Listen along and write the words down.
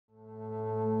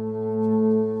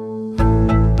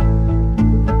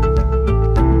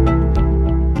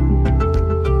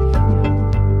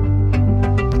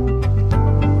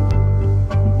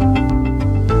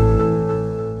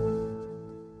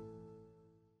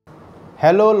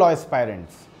Hello law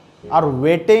aspirants, our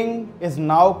waiting is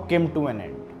now come to an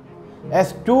end,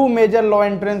 as two major law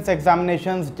entrance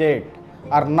examinations date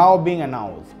are now being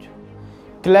announced.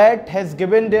 CLAT has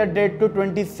given their date to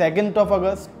 22nd of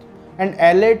August and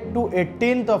AILET to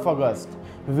 18th of August,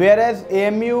 whereas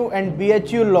AMU and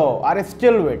BHU law are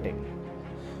still waiting,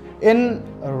 in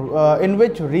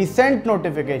which recent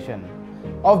notification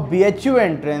of BHU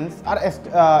entrance are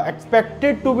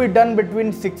expected to be done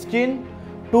between 16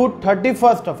 to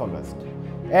 31st of August,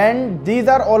 and these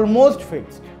are almost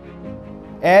fixed,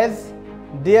 as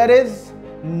there is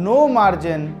no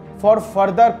margin for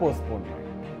further postponement.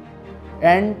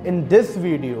 And in this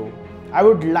video, I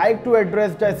would like to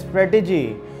address the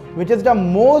strategy which is the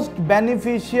most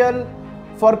beneficial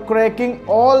for cracking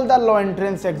all the law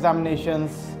entrance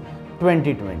examinations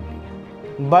 2020.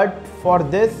 But for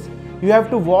this, you have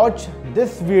to watch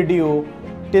this video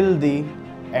till the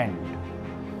end.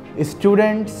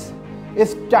 Students,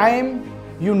 it's time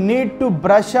you need to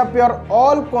brush up your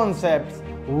all concepts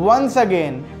once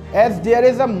again, as there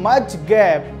is a much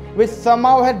gap which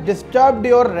somehow has disturbed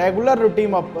your regular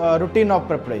routine of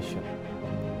preparation.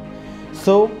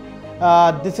 So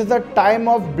this is a time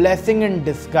of blessing in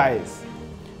disguise.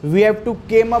 We have to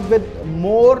come up with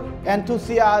more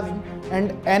enthusiasm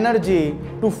and energy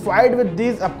to fight with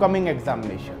these upcoming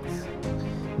examinations.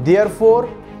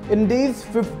 Therefore, in these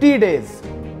 50 days,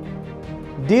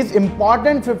 these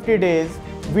important 50 days,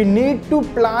 we need to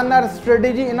plan our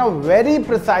strategy in a very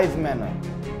precise manner.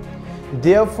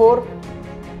 Therefore,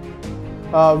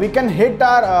 we can hit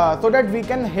our so that we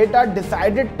can hit our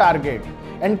decided target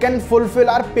and can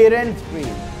fulfill our parents'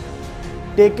 dream.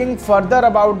 Taking further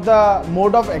about the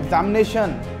mode of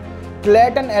examination,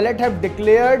 CLAT and AILET have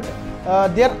declared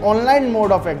their online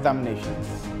mode of examinations,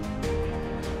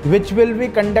 which will be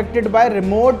conducted by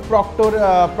remote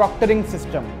proctoring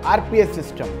system, RPS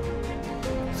system.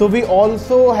 So we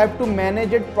also have to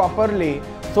manage it properly,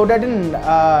 so that in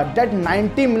that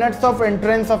 90 minutes of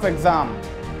entrance of exam,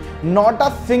 not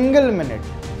a single minute,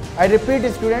 I repeat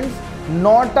students,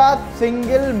 not a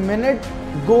single minute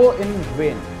go in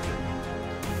vain.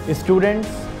 Students,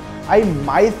 I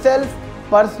myself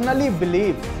personally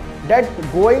believe that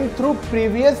going through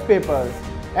previous papers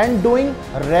and doing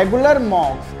regular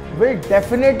mocks will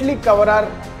definitely cover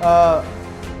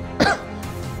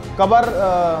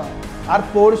our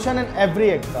portion in every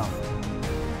exam.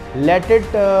 Let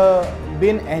it be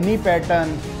in any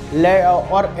pattern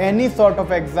or any sort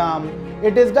of exam,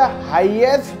 it is the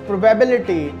highest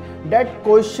probability that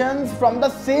questions from the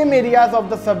same areas of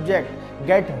the subject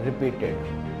get repeated,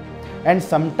 and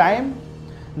sometimes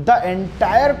the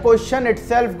entire question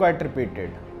itself got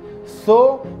repeated.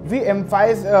 So we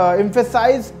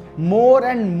emphasize more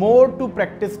and more to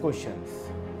practice questions.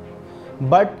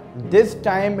 But this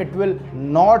time it will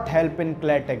not help in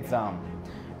CLAT exam,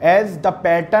 as the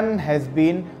pattern has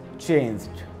been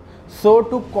changed. So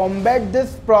to combat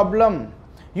this problem,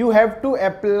 you have to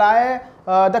apply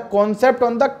the concept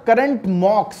on the current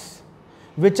mocks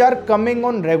which are coming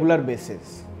on regular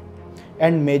basis.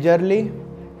 And majorly,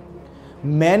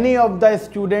 many of the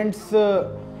students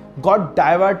got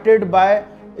diverted by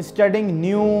studying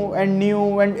new and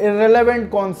irrelevant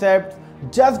concepts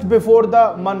just before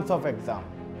the months of exam,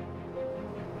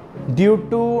 due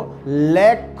to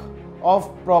lack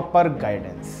of proper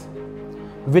guidance,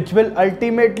 which will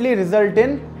ultimately result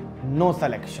in no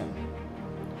selection.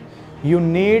 You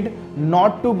need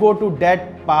not to go to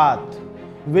that path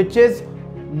which is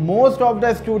most of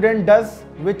the student does,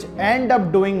 which end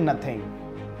up doing nothing.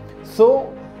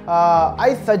 So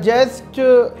I suggest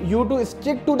you to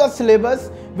stick to the syllabus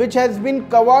which has been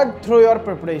covered through your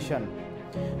preparation.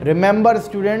 Remember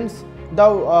students, the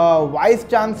Vice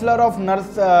Chancellor of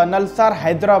Nalsar,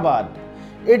 Hyderabad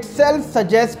itself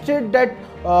suggested that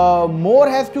more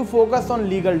has to focus on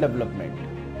legal development,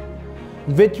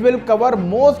 which will cover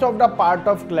most of the part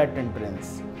of CLAT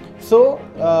entrance. So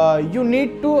you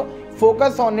need to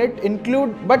focus on it,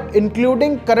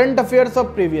 including current affairs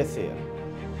of previous year.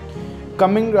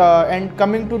 Coming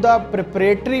to the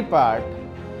preparatory part,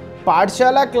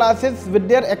 Paathshala Classes with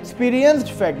their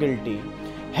experienced faculty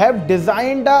have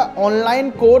designed an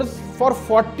online course for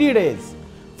 40 days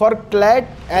for CLAT,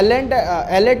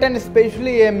 AILET and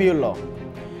especially AMU law,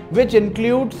 which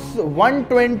includes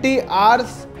 120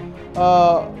 hours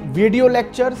video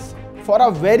lectures for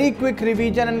a very quick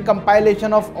revision and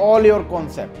compilation of all your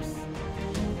concepts.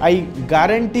 I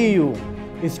guarantee you,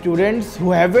 students who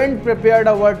haven't prepared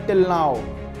a word till now,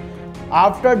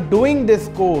 after doing this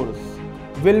course,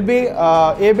 will be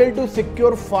able to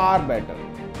secure far better.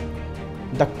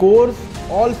 The course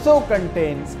also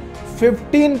contains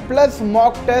 15 plus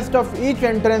mock test of each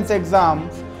entrance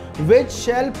exams, which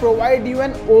shall provide you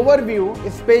an overview,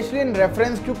 especially in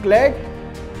reference to CLAT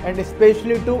and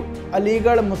especially to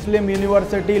Aligarh Muslim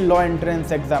University Law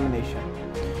Entrance Examination.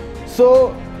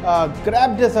 So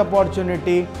grab this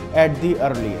opportunity at the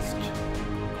earliest.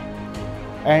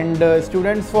 And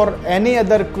students, for any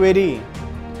other query,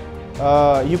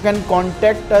 you can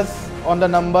contact us on the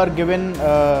number given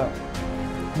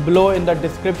below in the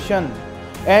description,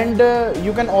 and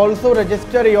you can also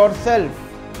register yourself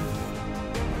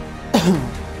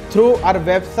through our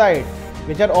website,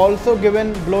 which are also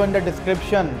given below in the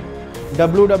description,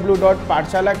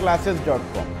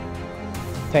 www.paathshalaclasses.com.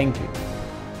 Thank you.